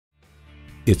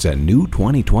It's a new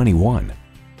 2021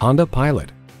 Honda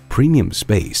Pilot. Premium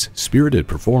space, spirited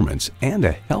performance, and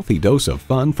a healthy dose of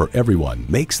fun for everyone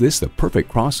makes this the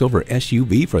perfect crossover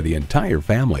SUV for the entire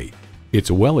family.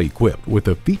 It's well equipped with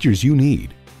the features you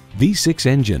need: V6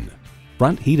 engine,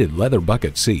 front heated leather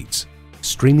bucket seats,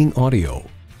 streaming audio,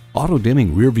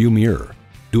 auto-dimming rearview mirror,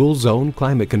 dual zone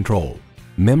climate control,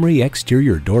 memory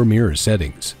exterior door mirror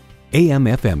settings,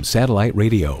 AM/FM satellite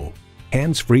radio,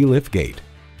 hands-free liftgate,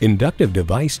 inductive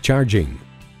device charging,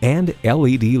 and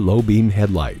LED low beam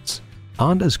headlights.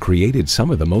 Honda's created some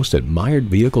of the most admired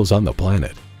vehicles on the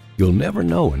planet. You'll never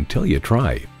know until you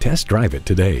try. Test drive it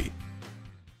today.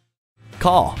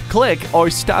 Call, click, or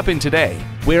stop in today.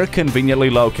 We're conveniently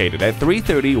located at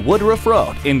 330 Woodruff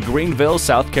Road in Greenville,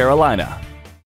 South Carolina.